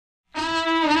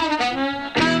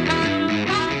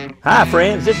Hi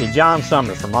friends, this is John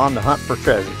Summers from On the Hunt for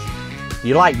Treasures.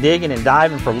 You like digging and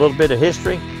diving for a little bit of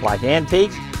history, like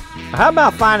antiques? Well, how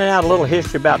about finding out a little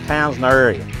history about towns in our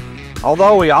area?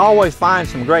 Although we always find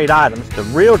some great items, the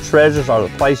real treasures are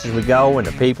the places we go and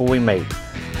the people we meet.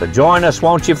 So join us,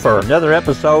 won't you, for another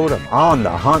episode of On the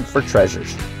Hunt for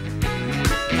Treasures.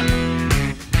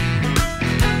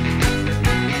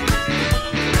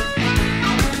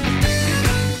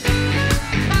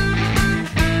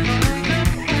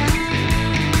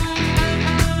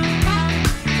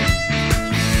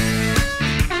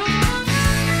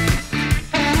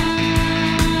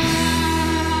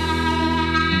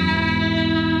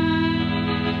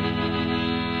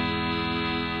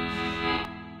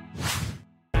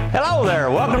 Hello there,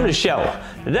 welcome to the show.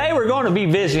 Today we're going to be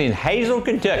visiting Hazel,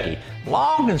 Kentucky,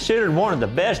 long considered one of the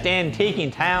best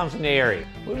antiquing towns in the area.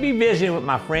 We'll be visiting with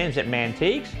my friends at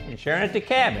Mantiques and Sharon at the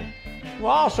Cabin.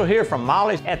 We'll also hear from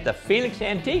Molly at the Phoenix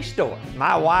Antique Store.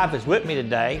 My wife is with me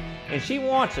today and she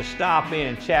wants to stop in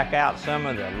and check out some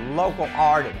of the local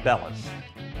art at Bella's.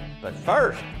 But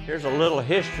first, here's a little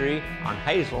history on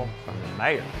Hazel from the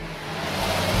mayor.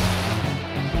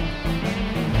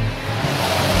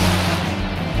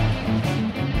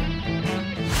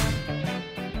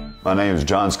 My name is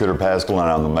John Scooter Pascal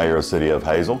and I'm the mayor of the city of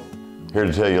Hazel. Here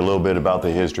to tell you a little bit about the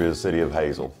history of the city of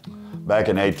Hazel. Back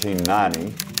in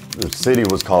 1890, the city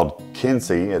was called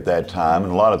Quincy at that time,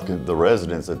 and a lot of the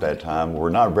residents at that time were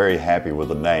not very happy with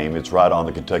the name. It's right on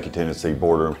the Kentucky-Tennessee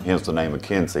border, hence the name of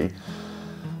Quincy.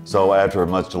 So after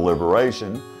much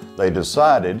deliberation, they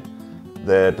decided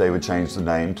that they would change the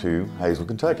name to Hazel,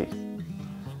 Kentucky.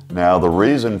 Now the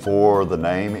reason for the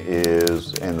name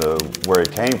is, and where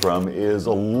it came from, is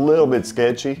a little bit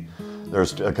sketchy.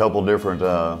 There's a couple different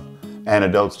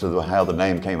anecdotes to how the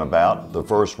name came about. The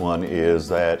first one is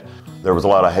that there was a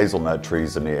lot of hazelnut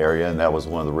trees in the area, and that was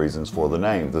one of the reasons for the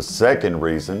name. The second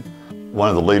reason, one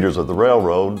of the leaders of the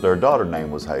railroad, their daughter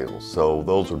name was Hazel. So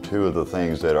those are two of the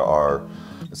things that are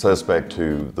suspect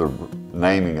to the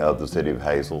naming of the city of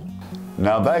Hazel.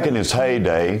 Now back in its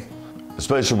heyday,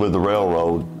 especially with the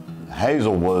railroad,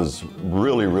 Hazel was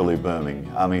really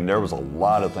booming. I mean, there was a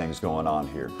lot of things going on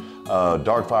here.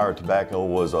 Dark fire tobacco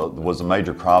was a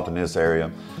major crop in this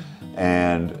area,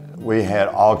 and we had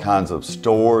all kinds of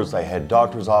stores. They had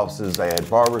doctor's offices, they had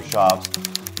barber shops,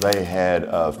 they had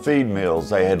feed mills,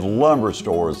 they had lumber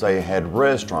stores, they had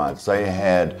restaurants, they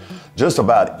had just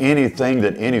about anything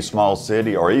that any small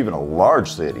city, or even a large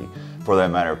city, for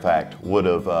that matter of fact, would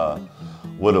have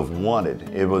wanted.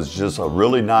 It was just a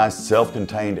really nice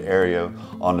self-contained area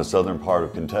on the southern part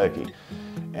of Kentucky.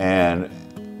 And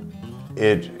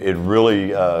it really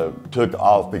took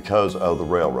off because of the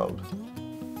railroad.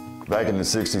 Back in the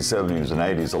 60s, 70s, and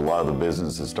 80s, a lot of the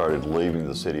businesses started leaving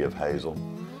the city of Hazel,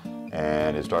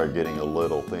 and it started getting a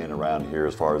little thin around here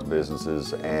as far as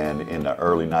businesses. And in the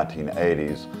early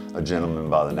 1980s, a gentleman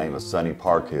by the name of Sonny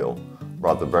Parkhill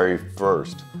brought the very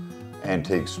first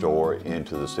antique store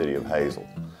into the city of Hazel.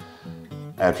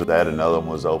 After that, another one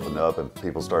was opened up, and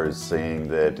people started seeing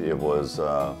that it was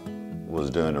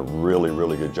doing a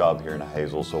really good job here in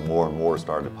Hazel, so more and more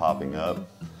started popping up.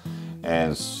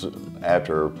 And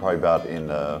after probably about in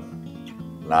the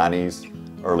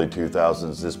 90s, early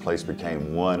 2000s, this place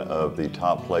became one of the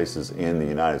top places in the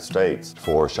United States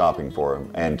for shopping for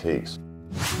antiques.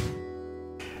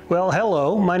 Well,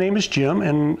 hello, my name is Jim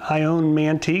and I own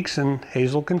Mantiques in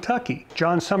Hazel, Kentucky.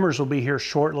 John Summers will be here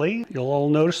shortly. You'll all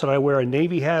notice that I wear a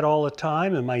Navy hat all the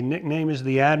time, and my nickname is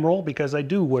the Admiral because I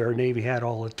do wear a Navy hat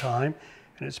all the time.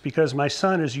 And it's because my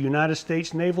son is a United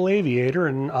States Naval Aviator,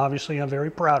 and obviously I'm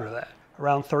very proud of that.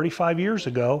 Around 35 years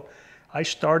ago, I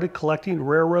started collecting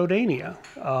railroadania,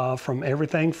 from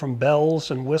everything from bells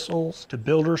and whistles to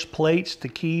builder's plates to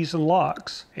keys and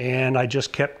locks. And I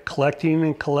just kept collecting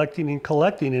and collecting and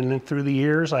collecting. And then through the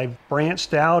years, I've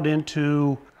branched out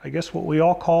into, I guess, what we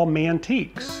all call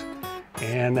mantiques.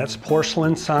 And that's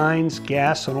porcelain signs,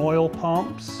 gas and oil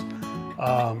pumps,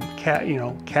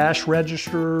 cash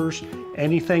registers,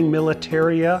 anything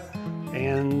militaria.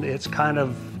 And it's kind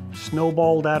of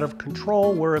snowballed out of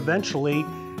control where eventually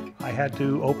I had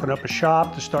to open up a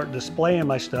shop to start displaying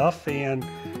my stuff, and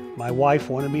my wife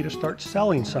wanted me to start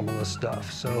selling some of the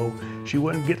stuff so she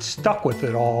wouldn't get stuck with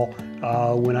it all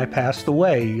when I passed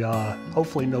away,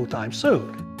 hopefully no time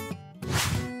soon.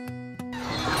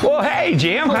 Well, hey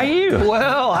Jim, how you?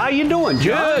 Well, how you doing,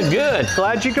 John? Good.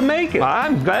 Glad you could make it.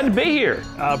 I'm glad to be here.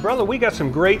 Brother, we got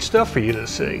some great stuff for you to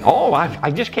see. Oh,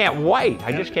 I just can't wait.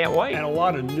 I just can't wait. And a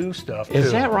lot of new stuff, too.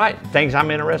 Is that right? Things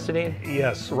I'm interested in?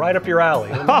 Yes, right up your alley,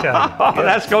 let me tell you.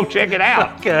 Let's go check it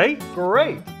out. Okay,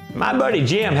 great. My buddy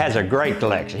Jim has a great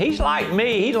collection. He's like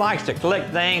me, he likes to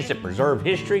collect things that preserve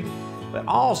history, but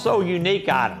also unique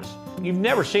items. You've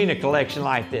never seen a collection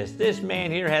like this. This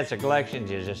man here has a collection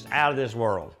that's just out of this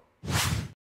world.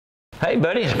 Hey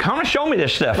buddy, come and show me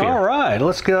this stuff here. All right,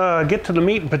 let's get to the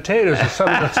meat and potatoes of some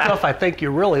of the stuff I think you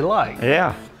really like.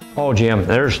 Yeah. Oh Jim,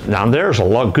 there's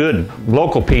a good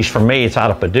local piece for me. It's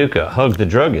out of Paducah, Hug the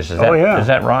Druggist. Is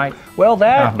that right? Well,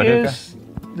 that is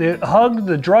the Hug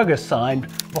the Druggist sign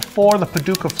before the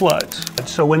Paducah floods. And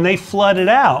so when they flooded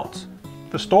out,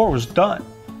 the store was done.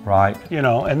 Right. You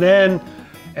know, and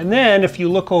then if you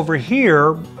look over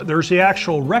here, there's the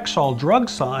actual Rexall drug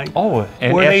sign. Oh,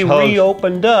 and where they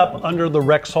reopened up under the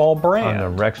Rexall brand.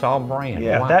 Under the Rexall brand.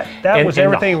 Yeah, wow. that was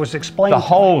everything that was explained. The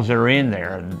holes that are in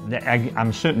there, I'm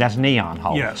assuming that's neon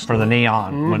holes. Yes. For the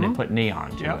neon, when they put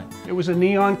neon to it. It was a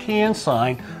neon can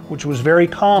sign, which was very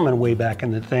common way back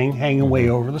in the thing, hanging way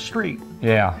over the street.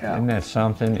 Yeah, isn't that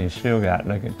something? You still got,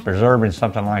 look at preserving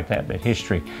something like that, the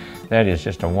history. That is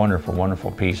just a wonderful,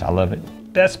 wonderful piece. I love it.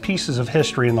 Best pieces of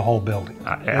history in the whole building.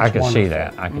 I can see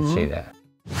that. I can see that.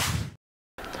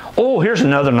 Oh, here's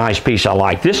another nice piece I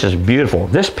like. This is beautiful.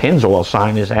 This Pennzoil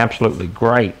sign is absolutely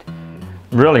great.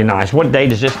 Really nice. What date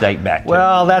does this date back to?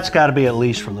 Well, that's got to be at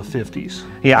least from the 50s.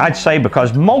 Yeah, I'd say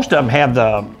because most of them have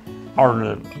the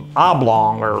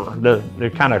oblong, or they're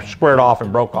kind of squared off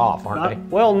and broke off, aren't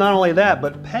they? Well, not only that,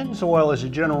 but Pennzoil, as a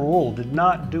general rule, did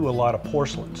not do a lot of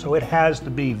porcelain, so it has to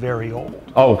be very old.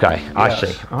 Okay, I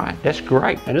see. All right, that's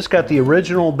great. And it's got the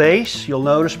original base. You'll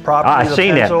notice property of the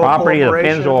Pennzoil Corporation. Property of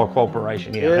the Pennzoil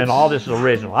Corporation, yeah. And all this is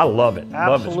original. I love it.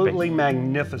 Absolutely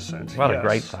magnificent. What a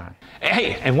great sign.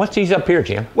 Hey, and what's these up here,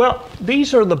 Jim? Well,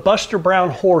 these are the Buster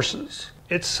Brown horses.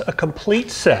 It's a complete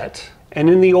set. And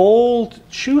in the old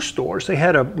shoe stores, they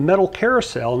had a metal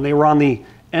carousel, and they were on the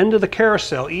end of the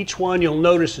carousel. Each one, you'll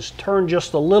notice, is turned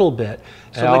just a little bit.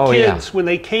 So the kids, when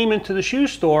they came into the shoe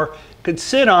store, could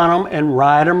sit on them and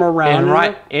ride them around.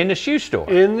 And in the shoe store.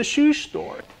 In the shoe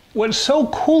store. What's so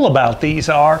cool about these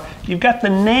are, you've got the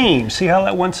name. See how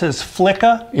that one says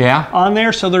Flicka? Yeah. On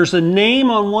there? So there's a name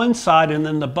on one side, and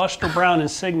then the Buster Brown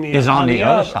insignia is on the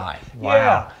other side. Wow.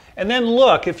 Yeah. And then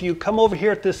look, if you come over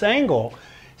here at this angle,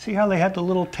 see how they had the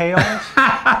little tails?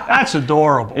 That's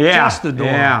adorable. Yeah. Just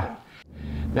adorable. Yeah.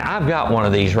 Now I've got one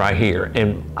of these right here,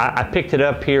 and I picked it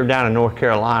up here down in North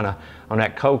Carolina on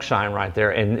that Coke sign right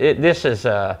there, and this is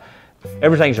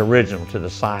everything's original to the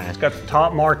sign. It's got the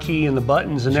top marquee and the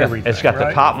buttons and everything. It's got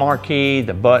the top marquee,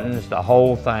 the buttons, the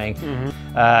whole thing,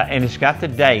 and it's got the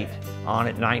date on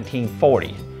it,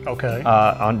 1940.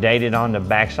 Okay. Dated on the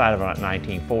backside of it,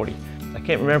 1940. I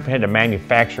can't remember if it had a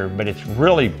manufacturer, but it's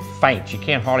really faint. You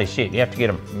can't hardly see it. You have to get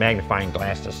a magnifying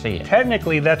glass to see it.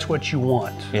 Technically, that's what you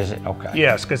want. Is it? Okay.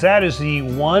 Yes, because that is the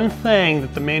one thing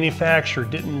that the manufacturer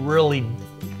didn't really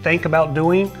think about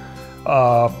doing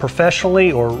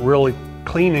professionally or really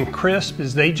clean and crisp,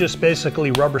 is they just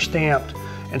basically rubber stamped,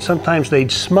 and sometimes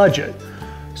they'd smudge it.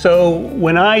 So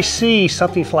when I see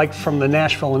something like from the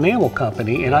Nashville Enamel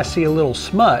Company and I see a little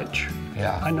smudge,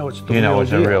 I know it's the real deal. You know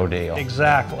it's a real deal.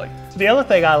 Exactly. The other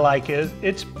thing I like is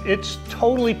it's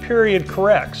totally period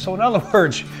correct. So in other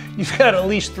words, you've got at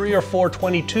least 3 or 4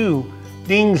 22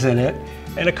 dings in it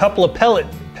and a couple of pellet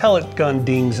gun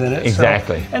dings in it.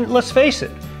 Exactly. So, and let's face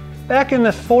it, back in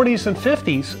the 40s and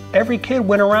 50s, every kid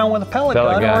went around with a pellet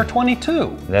gun or a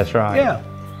 22. That's right. Yeah.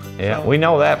 Yeah, so we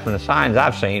know that from the signs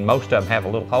I've seen. Most of them have a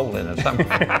little hole in it somewhere.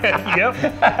 Yep.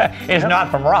 It's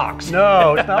not from rocks.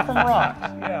 No, it's not from rocks.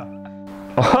 Yeah.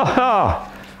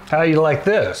 How you like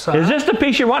this? Huh? Is this the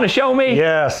piece you want to show me?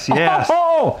 Yes, yes.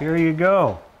 Oh! Here you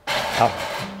go.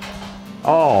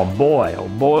 Oh boy, oh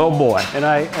boy, oh boy. And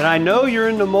I know you're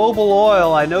into mobile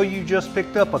oil. I know you just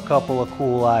picked up a couple of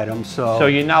cool items. So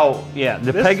you know, yeah,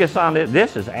 the Pegasus on it,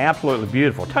 this is absolutely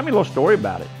beautiful. Tell me a little story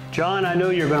about it. John, I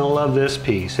know you're going to love this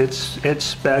piece. It's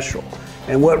special.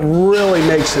 And what really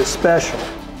makes it special,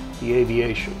 the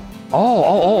aviation.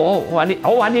 I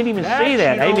didn't even see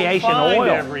that. Aviation oil.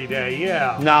 Every day,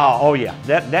 yeah. No, oh yeah,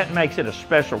 that makes it a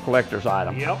special collector's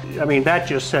item. Yep. I mean, that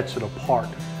just sets it apart.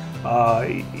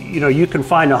 You know, you can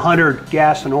find 100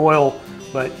 gas and oil,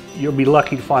 but you'll be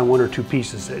lucky to find 1 or 2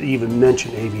 pieces that even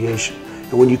mention aviation.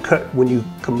 And when you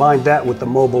combine that with the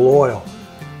mobile oil,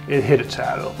 it hit its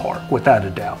out of the park, without a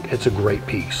doubt. It's a great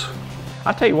piece.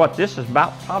 I'll tell you what, this is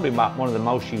probably about one of the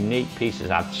most unique pieces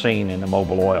I've seen in the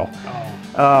mobile oil.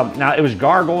 Now it was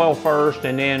gargoyle first,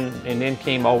 and then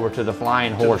came over to the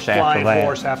flying horse after that. Flying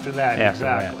horse after that,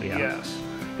 exactly. Yes.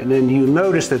 And then you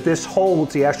notice that this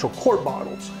holds the actual quart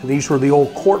bottles. And these were the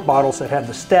old quart bottles that had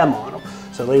the stem on them.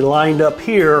 So they lined up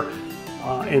here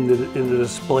in the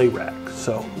display rack.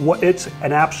 So it's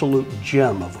an absolute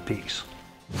gem of a piece.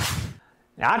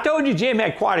 Now, I told you Jim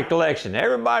had quite a collection.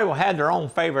 Everybody will have their own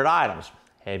favorite items.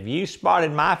 Have you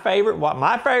spotted my favorite, what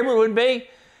my favorite would be?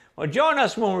 Well, join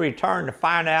us when we return to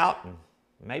find out, and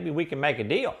maybe we can make a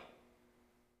deal.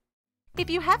 If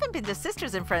you haven't been to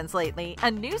Sisters and Friends lately, a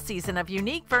new season of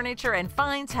unique furniture and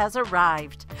finds has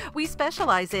arrived. We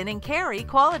specialize in and carry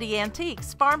quality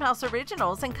antiques, farmhouse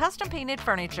originals, and custom-painted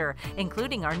furniture,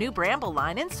 including our new Bramble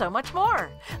line and so much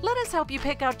more. Let us help you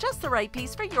pick out just the right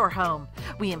piece for your home.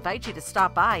 We invite you to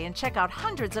stop by and check out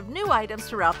hundreds of new items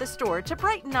throughout the store to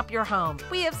brighten up your home.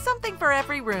 We have something for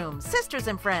every room. Sisters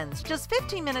and Friends, just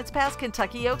 15 minutes past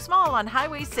Kentucky Oaks Mall on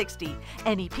Highway 60.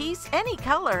 Any piece, any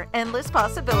color, endless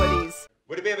possibilities.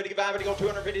 Would he be able to give Ivy to go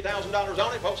 $250,000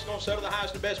 on it? Folks are going to settle the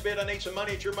highest and best bid. I need some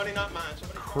money. It's your money, not mine.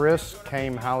 Chris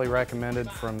came highly recommended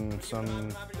from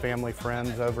some family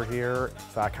friends over here.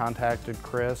 So I contacted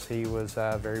Chris. He was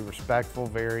very respectful,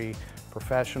 very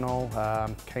professional,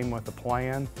 came with a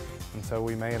plan, and so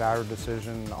we made our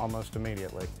decision almost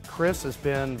immediately. Chris has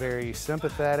been very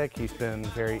sympathetic. He's been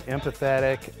very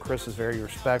empathetic. Chris is very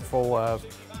respectful of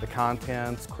the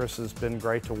contents. Chris has been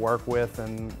great to work with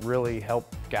and really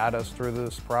helped guide us through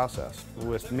this process.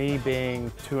 With me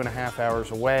being 2.5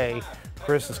 hours away,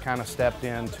 Chris has kind of stepped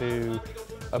into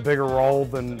a bigger role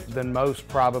than most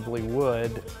probably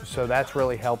would, so that's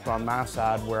really helped on my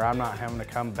side where I'm not having to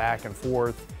come back and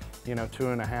forth, you know,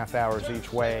 2.5 hours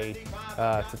each way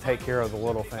to take care of the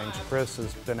little things. Chris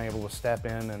has been able to step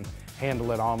in and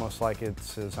handle it almost like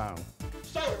it's his own.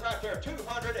 Sold it right there,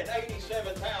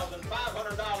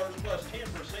 $287,500 plus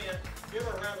 10%. Give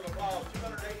her a round of applause,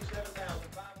 $287,500.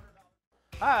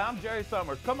 Hi, I'm Jerry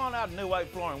Summers. Come on out to New Wave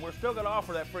Flooring. We're still going to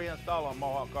offer that free install on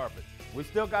Mohawk carpet. We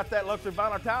still got that luxury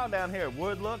vinyl tile down here,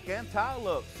 wood look and tile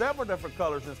look. Several different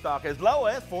colors in stock, as low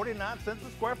as 49 cents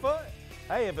a square foot.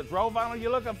 Hey, if it's roll vinyl you're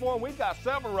looking for, we've got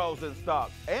several rolls in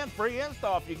stock and free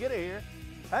install if you get it here.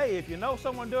 Hey, if you know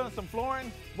someone doing some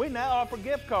flooring, we now offer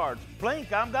gift cards.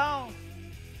 Blink, I'm gone.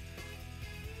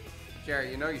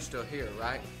 Jerry, you know you're still here,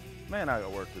 right? Man, I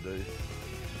got work to do.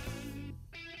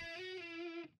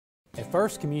 At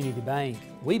First Community Bank,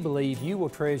 we believe you will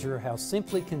treasure how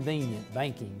simply convenient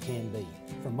banking can be.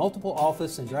 From multiple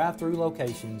office and drive-through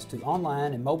locations to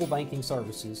online and mobile banking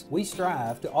services, we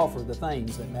strive to offer the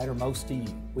things that matter most to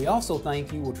you. We also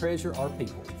think you will treasure our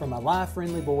people, from a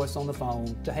live-friendly voice on the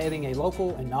phone to having a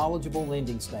local and knowledgeable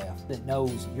lending staff that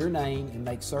knows your name and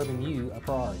makes serving you a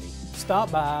priority.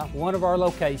 Stop by one of our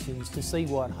locations to see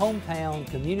what hometown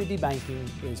community banking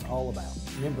is all about.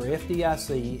 Member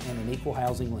FDIC and an equal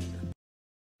housing lender.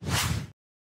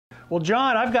 Well,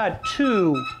 John, I've got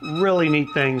two really neat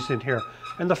things in here.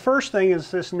 And the first thing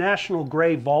is this National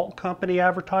Gray Vault Company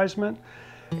advertisement.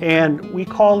 And we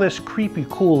call this creepy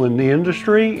cool in the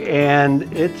industry, and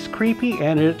it's creepy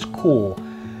and it's cool.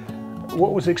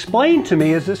 What was explained to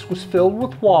me is this was filled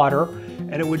with water,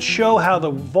 and it would show how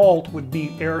the vault would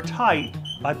be airtight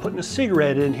by putting a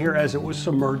cigarette in here as it was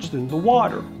submerged in the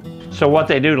water. So what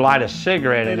they do, light a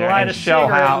cigarette in there and show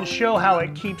how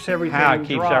it keeps everything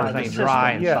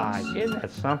dry inside. Yes. Isn't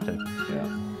that something? Yeah.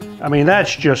 I mean,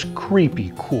 that's just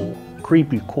creepy cool,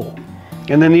 creepy cool.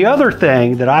 And then the other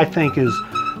thing that I think is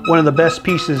one of the best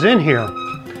pieces in here,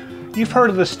 you've heard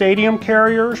of the stadium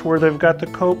carriers where they've got the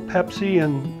Coke, Pepsi,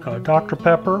 and Dr.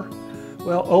 Pepper?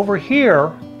 Well, over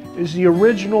here is the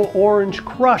original Orange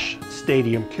Crush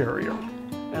stadium carrier.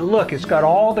 And look, it's got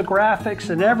all the graphics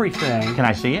and everything. Can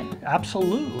I see it?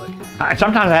 Absolutely.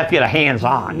 Sometimes I have to get a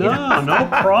hands-on. No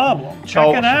problem.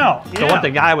 Check it out. So what the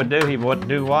guy would do, he would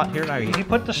do what? Here, now. He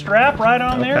put the strap right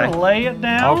on there, lay it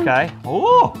down. Okay.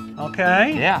 Ooh.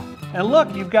 Okay. Yeah. And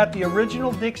look, you've got the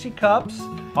original Dixie cups.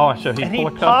 Oh, so he pull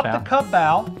a cup out. And he popped the cup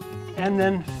out and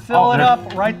then fill it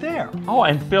up right there. Oh,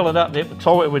 and fill it up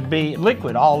so it would be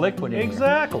liquid, all liquid in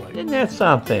Exactly. There. Isn't that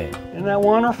something? Isn't that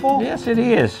wonderful? Yes, it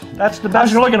is. That's the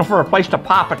best. I was looking for a place to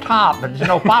pop a top, but there's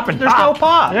no popping There's no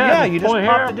pop. Yeah, you just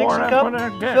pop the Dixie cup,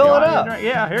 fill it up.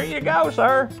 Yeah, here you go,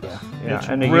 sir. Yeah. It's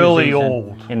and really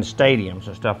old. In stadiums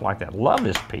and stuff like that. Love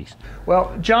this piece.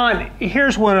 Well, John,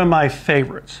 here's one of my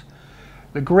favorites.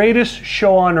 The greatest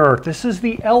show on earth. This is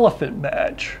the elephant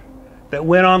badge that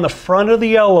went on the front of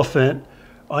the elephant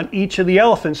on each of the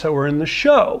elephants that were in the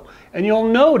show. And you'll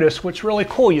notice what's really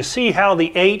cool. You see how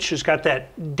the H has got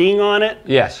that ding on it?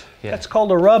 Yes. That's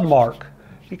called a rub mark.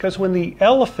 Because when the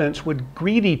elephants would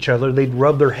greet each other, they'd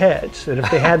rub their heads. And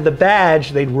if they had the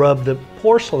badge, they'd rub the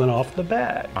porcelain off the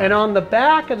badge. And on the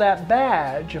back of that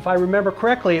badge, if I remember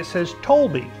correctly, it says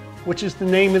Tolby, which is the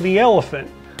name of the elephant.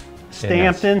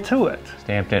 stamped into it.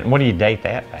 Stamped in. What do you date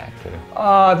that back to?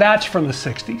 That's from the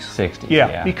 60s. 60s,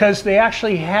 yeah. Because they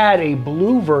actually had a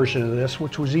blue version of this,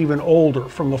 which was even older,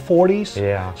 from the 40s.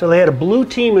 Yeah. So they had a blue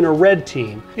team and a red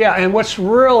team. Yeah, and what's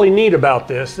really neat about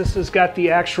this has got the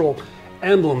actual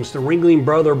emblems, the Ringling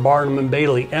Brother, Barnum and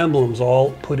Bailey emblems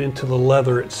all put into the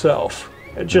leather itself.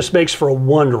 It just makes for a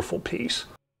wonderful piece.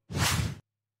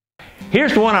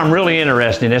 Here's the one I'm really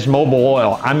interested in, this mobile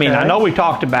oil. I mean, I know we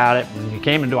talked about it when you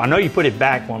came into, I know you put it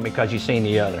back for me because you've seen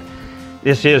the other.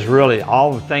 This is really,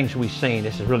 all the things we've seen,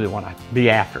 this is really the one I'd be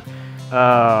after.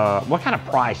 What kind of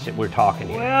price that we're talking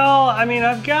here? Well, I mean,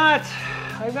 I've got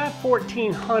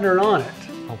 $1,400 on it.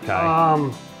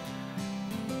 Okay.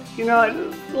 You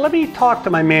know, let me talk to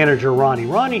my manager, Ronnie.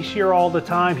 Ronnie's here all the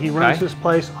time. He runs this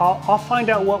place. I'll find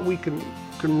out what we can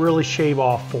really shave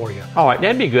off for you. All right,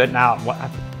 that'd be good. Now,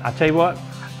 I tell you what,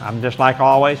 I'm just like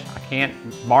always. I can't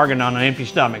bargain on an empty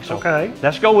stomach. So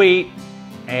let's go eat,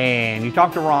 and you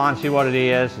talk to Ron, see what it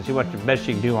is, and see what the best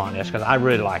you can do on this, because I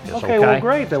really like this. Okay, well,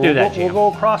 great. Then we'll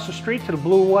go across the street to the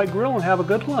Blue and White Grill and have a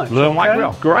good lunch. Blue and White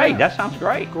Grill. Great. That sounds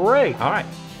great. Great. All right.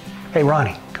 Hey,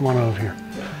 Ronnie, come on over here.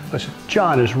 Listen,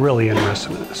 John is really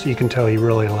interested in this. You can tell he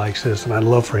really likes this, and I'd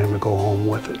love for him to go home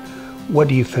with it. What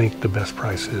do you think the best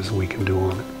price is we can do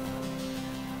on it?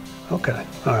 Okay,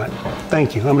 all right.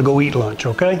 Thank you. I'm gonna go eat lunch,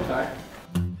 okay?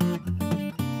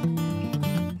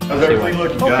 How's everything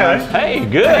looking, guys? Hey,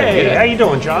 good. Hey, how you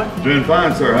doing, John? Doing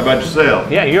fine, sir. How about yourself?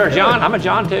 Yeah, you're a John. I'm a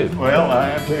John, too. Well,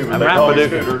 I am, too. I'm around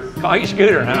Paducah. Call you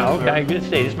Scooter, huh? Okay, good to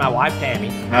see you. This is my wife, Tammy.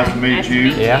 Nice to meet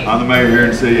you. Yeah. I'm the mayor here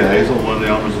in the city of Hazel, one of the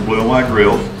owners of Blue and White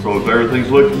Grill. So if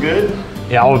everything's looking good,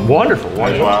 yeah, oh, wonderful.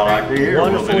 That's what I like to hear.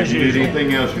 Wonderful. Well, if you need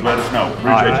anything else, you let us know.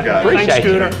 Appreciate you guys.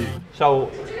 Appreciate Thanks, you.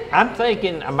 So I'm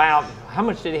thinking about, how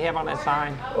much did he have on that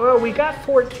sign? Well, we got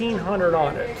 $1,400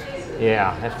 on it.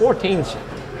 Yeah, that's 14.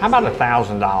 How about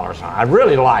 $1,000 on it? I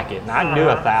really like it, and I'd do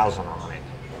 1,000 on it.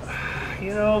 You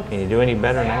know, Can you do any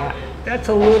better than that? that's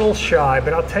a little shy,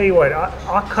 but I'll tell you what,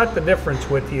 I'll cut the difference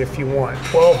with you if you want.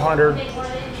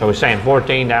 $1,200. So we're saying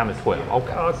 14 down to 12.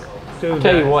 Okay. I'll do I'll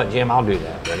tell you what, Jim, I'll do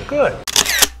that, buddy. Good.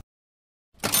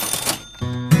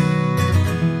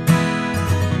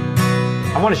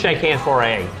 I want to shake hands for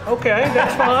an egg. Okay,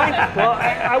 that's fine. Well,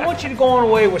 I want you to go on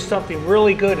away with something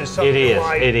really good and something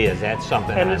It is. That's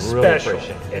something and I it's really special.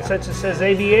 appreciate. And since it says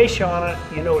aviation on it,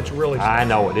 you know it's really special. I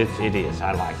know it. It is.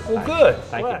 I like it. Well, good.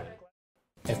 Thank you.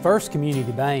 At First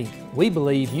Community Bank, we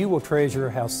believe you will treasure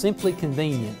how simply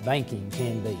convenient banking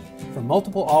can be. From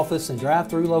multiple office and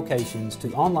drive-through locations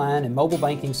to online and mobile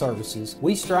banking services,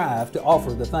 we strive to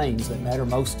offer the things that matter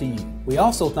most to you. We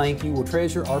also think you will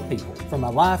treasure our people, from a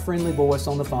live-friendly voice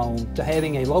on the phone to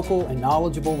having a local and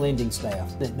knowledgeable lending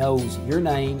staff that knows your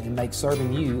name and makes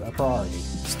serving you a priority.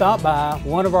 Stop by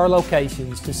one of our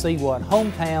locations to see what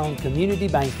hometown community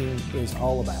banking is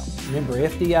all about. Member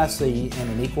FDIC and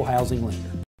an equal housing lender.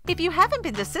 If you haven't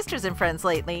been to Sisters and Friends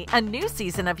lately, a new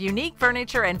season of unique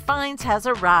furniture and finds has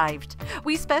arrived.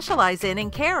 We specialize in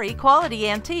and carry quality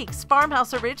antiques,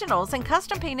 farmhouse originals, and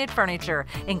custom painted furniture,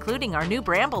 including our new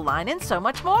Bramble line and so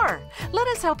much more. Let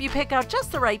us help you pick out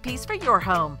just the right piece for your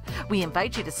home. We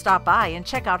invite you to stop by and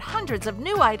check out hundreds of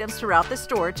new items throughout the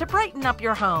store to brighten up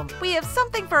your home. We have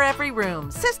something for every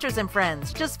room. Sisters and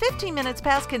Friends, just 15 minutes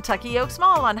past Kentucky Oaks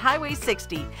Mall on Highway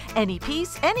 60. Any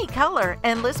piece, any color,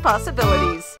 endless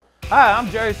possibilities. Hi, I'm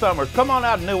Jerry Summers. Come on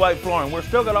out to New Wave Flooring. We're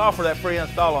still going to offer that free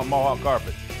install on Mohawk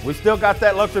carpet. We still got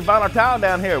that luxury vinyl tile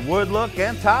down here, wood look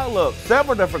and tile look.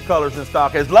 Several different colors in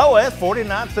stock, as low as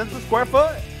 49 cents a square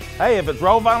foot. Hey, if it's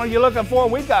roll vinyl you're looking for,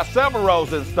 we've got several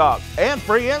rolls in stock and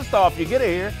free install if you get it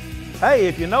here. Hey,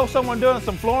 if you know someone doing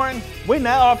some flooring, we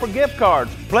now offer gift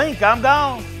cards. Blink, I'm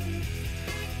gone.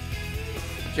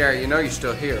 Jerry, you know you're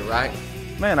still here, right?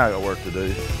 Man, I got work to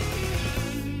do.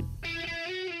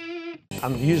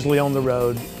 I'm usually on the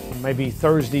road, maybe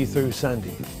Thursday through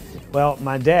Sunday. Well,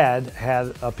 my dad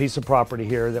had a piece of property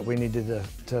here that we needed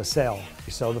to sell.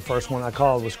 So the first one I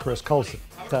called was Chris Colson.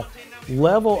 The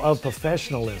level of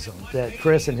professionalism that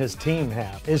Chris and his team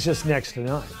have is just next to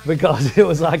none. Because it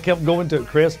was, I kept going to it,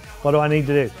 Chris, what do I need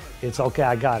to do? It's okay,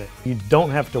 I got it. You don't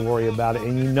have to worry about it,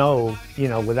 and you know,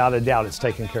 without a doubt it's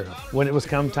taken care of. When it was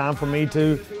come time for me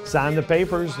to sign the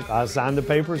papers, I signed the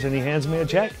papers and he hands me a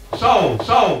check.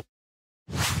 So.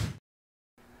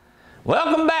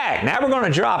 Welcome back. Now we're going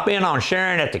to drop in on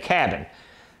Sharon at the cabin.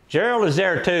 Gerald is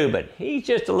there too, but he's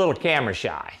just a little camera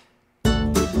shy.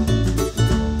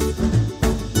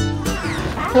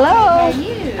 Hello. How are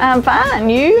you? I'm fine.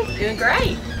 You? Doing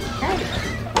great.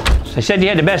 They said you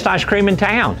had the best ice cream in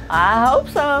town. I hope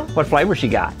so. What flavors you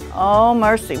got? Oh,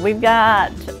 mercy. We've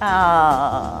got,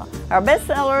 our best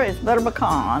seller is butter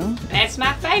pecan. That's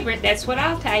my favorite. That's what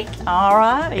I'll take. All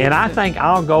right. And I think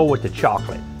I'll go with the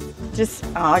chocolate. Just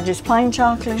plain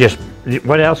chocolate? Just,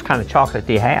 what else kind of chocolate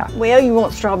do you have? Well, you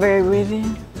want strawberry with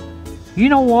you? You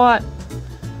know what?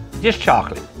 Just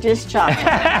chocolate. Just chocolate.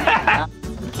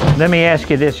 Let me ask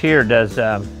you this here. Does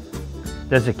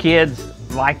the kids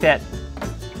like that?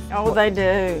 Oh, they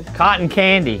do. Cotton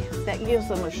candy. That gives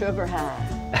them a sugar high.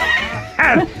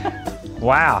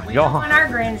 Wow. We don't want our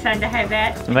grandson to have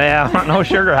that. Well, no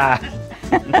sugar high.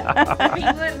 He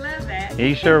would love that.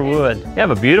 He sure would. You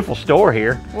have a beautiful store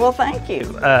here. Well, thank you.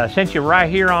 Since you're right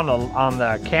here on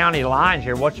the county lines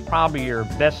here, what's probably your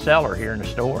best seller here in the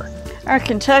store? Our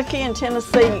Kentucky and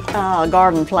Tennessee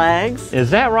garden flags. Is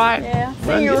that right? Yeah.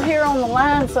 Well, See, you're here on the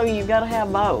line, so you've got to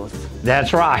have both.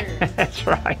 That's right. That's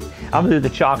right. I'm gonna do the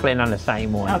chocolate on the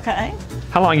same one. Okay.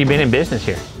 How long you been in business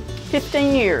here?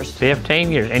 15 years.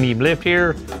 15 years. And you've lived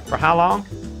here for how long?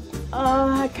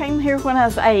 I came here when I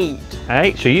was 8.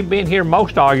 8. So you've been here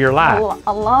most all your life.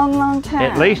 A long, long time.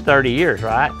 At least 30 years,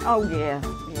 right? Oh, yeah.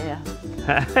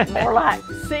 Yeah. More like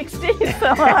 60,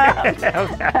 so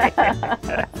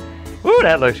Okay. Ooh,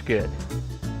 that looks good.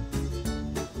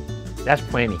 That's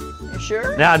plenty. You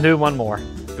sure? Now I'll do one more.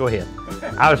 Go ahead.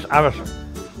 I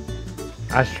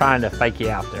was trying to fake you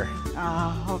out there.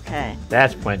 Oh, okay.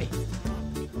 That's plenty.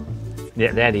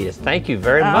 Yeah, that is. Thank you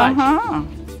very much.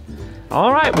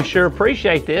 All right, we sure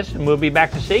appreciate this, and we'll be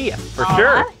back to see you for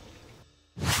sure. Right.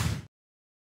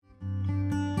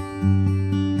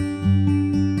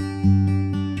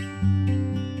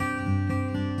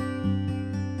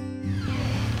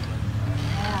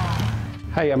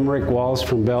 Hey, I'm Rick Wallace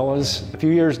from Bella's. A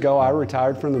few years ago, I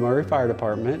retired from the Murray Fire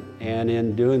Department, and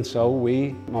in doing so,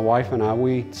 my wife and I,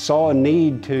 we saw a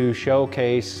need to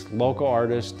showcase local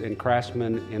artists and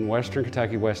craftsmen in Western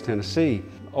Kentucky, West Tennessee.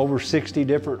 Over 60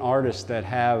 different artists that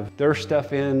have their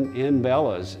stuff in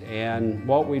Bella's, and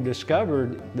what we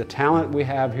discovered, the talent we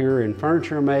have here in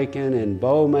furniture making and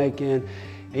bow making,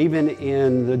 even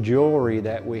in the jewelry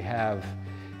that we have,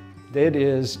 it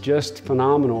is just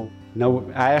phenomenal.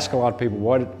 No, I ask a lot of people,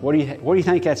 what do you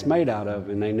think that's made out of?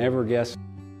 And they never guess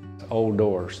old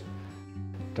doors.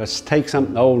 Just take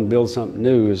something old and build something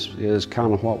new is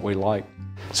kind of what we like.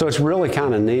 So it's really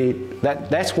kind of neat.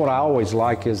 That's what I always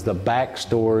like, is the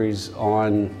backstories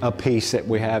on a piece that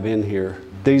we have in here.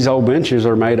 These old benches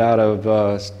are made out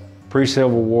of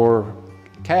pre-Civil War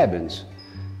cabins.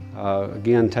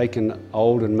 Again, taking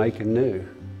old and making new.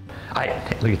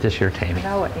 Look at this here, Tammy.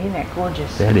 Oh, isn't that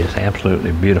gorgeous? That is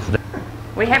absolutely beautiful.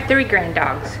 We have 3 grand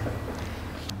dogs.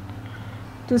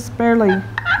 Just barely.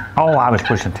 Oh, I was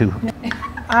pushing 2.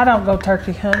 I don't go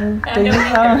turkey hunting. Do you?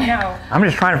 No. I'm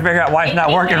just trying to figure out why it's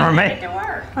not working for me.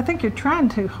 I think you're trying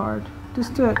too hard.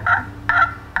 Just do it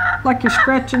like you're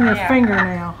scratching your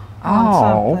fingernail on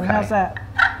something. Okay. How's that?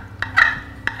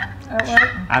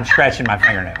 I'm scratching my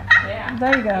fingernail. Yeah.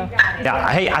 There you go.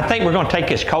 Yeah, hey, I think we're going to take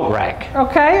this coat rack.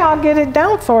 Okay, I'll get it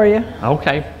down for you.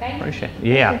 Okay, appreciate it.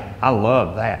 Yeah, I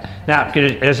love that. Now,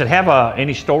 does it have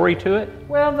any story to it?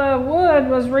 Well, the wood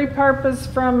was repurposed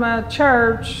from a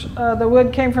church. The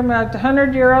wood came from a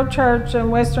 100-year-old church in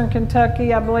Western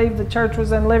Kentucky. I believe the church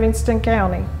was in Livingston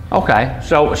County. Okay,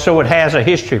 so it has a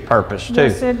history purpose too.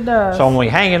 Yes, it does. So when we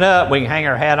hang it up, we can hang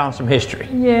our hat on some history.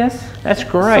 Yes. That's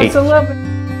great. So it's a little bit.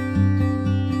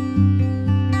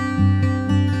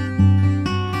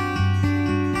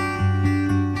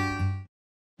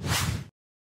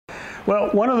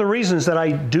 Well, one of the reasons that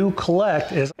I do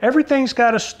collect is everything's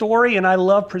got a story, and I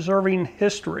love preserving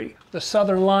history. The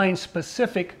Southern Line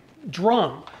specific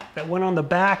drum that went on the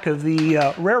back of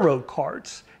the railroad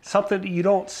carts, something that you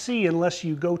don't see unless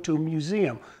you go to a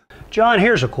museum. John,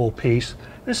 here's a cool piece.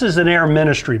 This is an air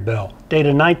ministry bell,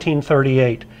 dated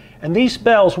 1938. And these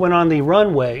bells went on the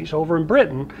runways over in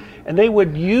Britain, and they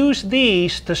would use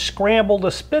these to scramble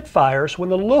the Spitfires when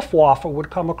the Luftwaffe would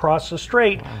come across the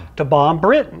strait to bomb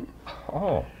Britain.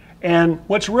 Oh. And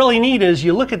what's really neat is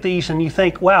you look at these and you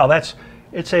think, wow,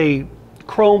 it's a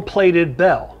chrome-plated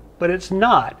bell. But it's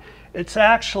not. It's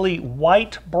actually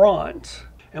white bronze.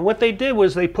 And what they did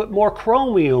was they put more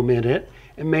chromium in it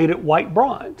and made it white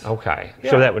bronze. Okay.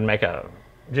 Yeah. So that would make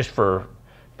just for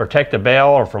protect the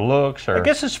bell or for looks? Or? I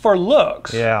guess it's for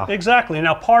looks. Yeah. Exactly.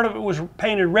 Now part of it was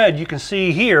painted red. You can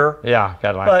see here. Yeah,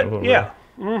 got like but a little yeah.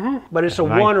 red. But it's a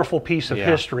wonderful piece of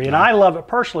history. And I love it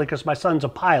personally because my son's a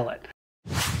pilot.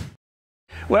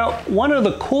 Well, one of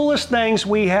the coolest things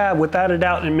we have, without a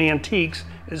doubt, in Mantiques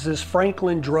is this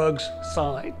Franklin Drugs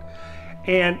sign.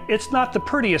 And it's not the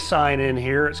prettiest sign in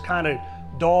here. It's kind of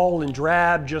dull and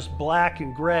drab, just black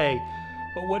and gray.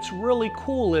 But what's really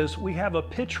cool is we have a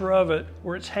picture of it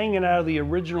where it's hanging out of the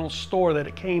original store that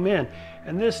it came in.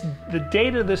 And the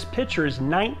date of this picture is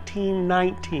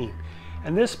 1919.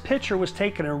 And this picture was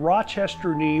taken in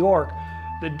Rochester, New York,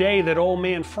 the day that old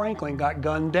man Franklin got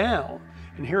gunned down.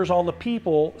 And here's all the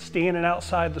people standing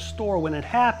outside the store when it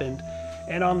happened.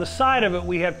 And on the side of it,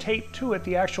 we have taped to it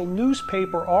the actual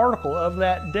newspaper article of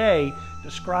that day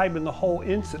describing the whole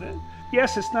incident.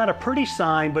 Yes, it's not a pretty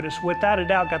sign, but it's without a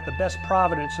doubt got the best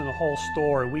provenance in the whole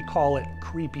store. We call it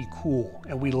creepy cool,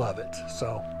 and we love it,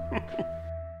 so.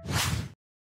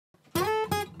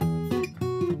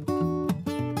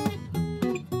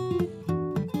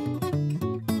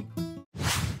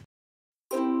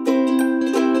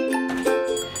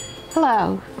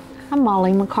 Hello, I'm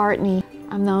Molly McCartney.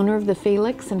 I'm the owner of the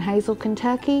Felix in Hazel,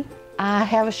 Kentucky. I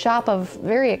have a shop of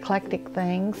very eclectic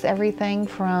things, everything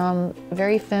from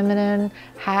very feminine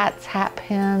hats, hat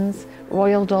pins,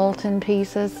 Royal Doulton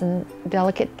pieces and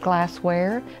delicate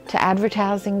glassware, to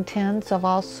advertising tins of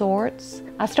all sorts.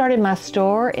 I started my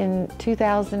store in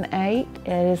 2008. It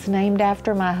is named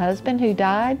after my husband who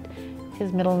died.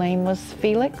 His middle name was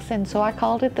Felix, and so I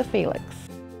called it the Felix.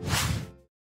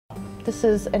 This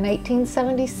is an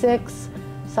 1876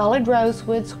 solid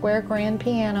rosewood square grand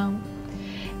piano.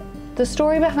 The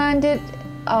story behind it,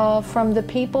 from the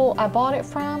people I bought it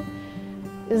from,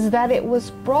 is that it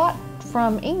was brought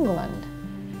from England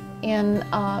and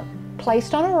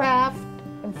placed on a raft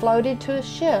and floated to a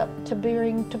ship to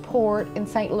bring to port in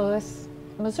St. Louis,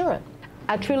 Missouri.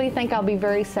 I truly think I'll be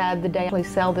very sad the day I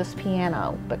sell this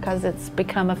piano, because it's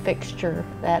become a fixture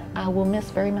that I will miss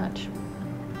very much.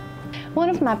 One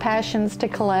of my passions to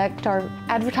collect are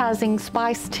advertising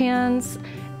spice tins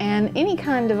and any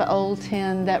kind of old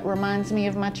tin that reminds me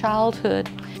of my childhood.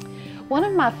 One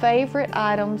of my favorite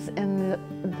items in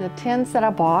the tins that I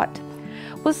bought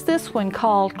was this one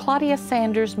called Claudia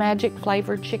Sanders Magic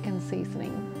Flavored Chicken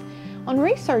Seasoning. On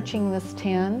researching this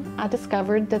tin, I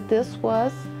discovered that this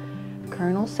was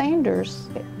Colonel Sanders,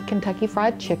 Kentucky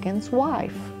Fried Chicken's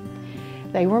wife.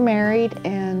 They were married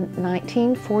in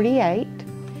 1948,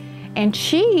 and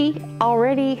she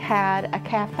already had a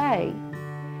cafe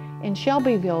in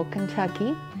Shelbyville,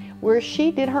 Kentucky, where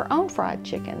she did her own fried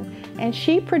chicken, and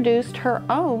she produced her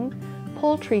own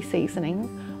poultry seasoning,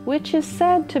 which is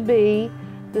said to be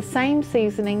the same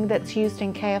seasoning that's used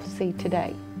in KFC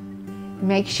today.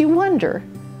 Makes you wonder,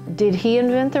 did he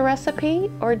invent the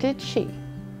recipe or did she?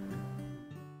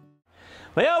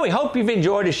 Well, we hope you've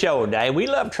enjoyed the show today. We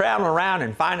love traveling around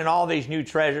and finding all these new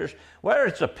treasures, whether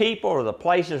it's the people or the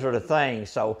places or the things.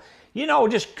 So, you know,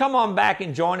 just come on back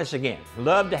and join us again. We'd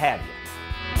love to have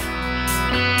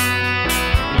you.